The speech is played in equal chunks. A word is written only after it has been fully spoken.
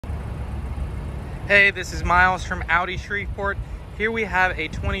Hey, this is Miles from Audi Shreveport. Here we have a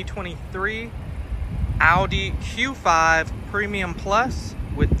 2023 Audi Q5 Premium Plus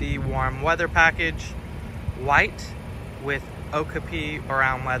with the warm weather package, white with Okapi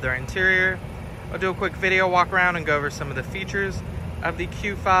brown leather interior. I'll do a quick video walk around and go over some of the features of the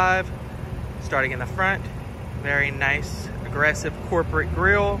Q5. Starting in the front, very nice, aggressive corporate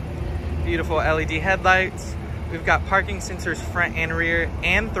grille, beautiful LED headlights. We've got parking sensors front and rear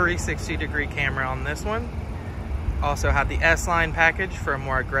and 360-degree camera on this one. Also have the S-Line package for a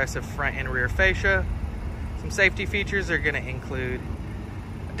more aggressive front and rear fascia. Some safety features are going to include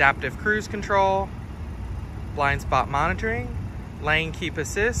adaptive cruise control, blind spot monitoring, lane keep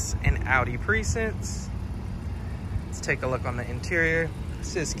assist, and Audi presense. Let's take a look on the interior.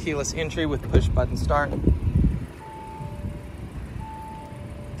 This is keyless entry with push button start.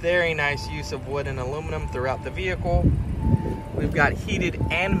 Very nice use of wood and aluminum throughout the vehicle. We've got heated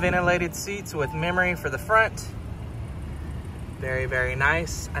and ventilated seats with memory for the front. Very, very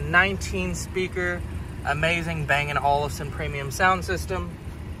nice. A 19 speaker, amazing Bang & Olufsen premium sound system.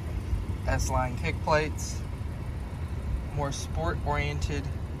 S-Line kick plates. More sport-oriented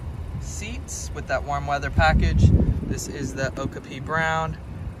seats with that warm weather package. This is the Okapi brown.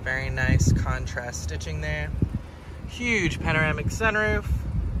 Very nice contrast stitching there. Huge panoramic sunroof.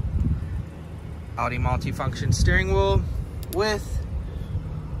 Audi multifunction steering wheel with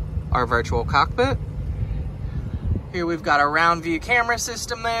our virtual cockpit. Here we've got a round view camera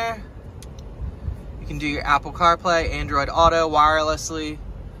system there. You can do your Apple CarPlay, Android Auto wirelessly.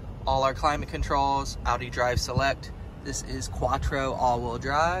 All our climate controls, Audi Drive Select. This is Quattro all-wheel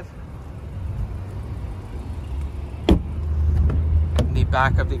drive. In the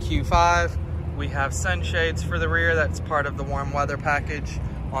back of the Q5, we have sunshades for the rear. That's part of the warm weather package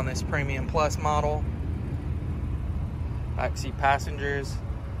on this Premium Plus model. Backseat passengers,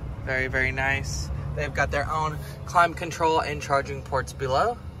 very, very nice. They've got their own climate control and charging ports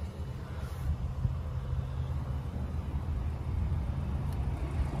below.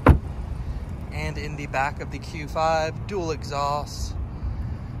 And in the back of the Q5, dual exhaust.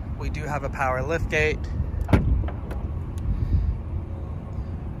 We do have a power liftgate.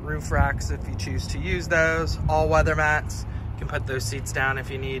 Roof racks if you choose to use those. All weather mats. You can put those seats down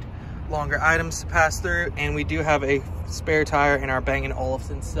if you need longer items to pass through. And we do have a spare tire in our Bang &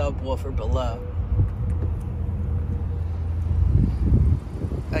 Olufsen subwoofer below.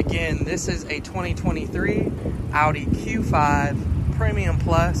 Again, this is a 2023 Audi Q5 Premium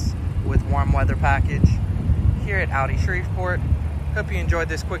Plus with warm weather package here at Audi Shreveport. Hope you enjoyed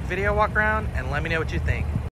this quick video walk around and let me know what you think.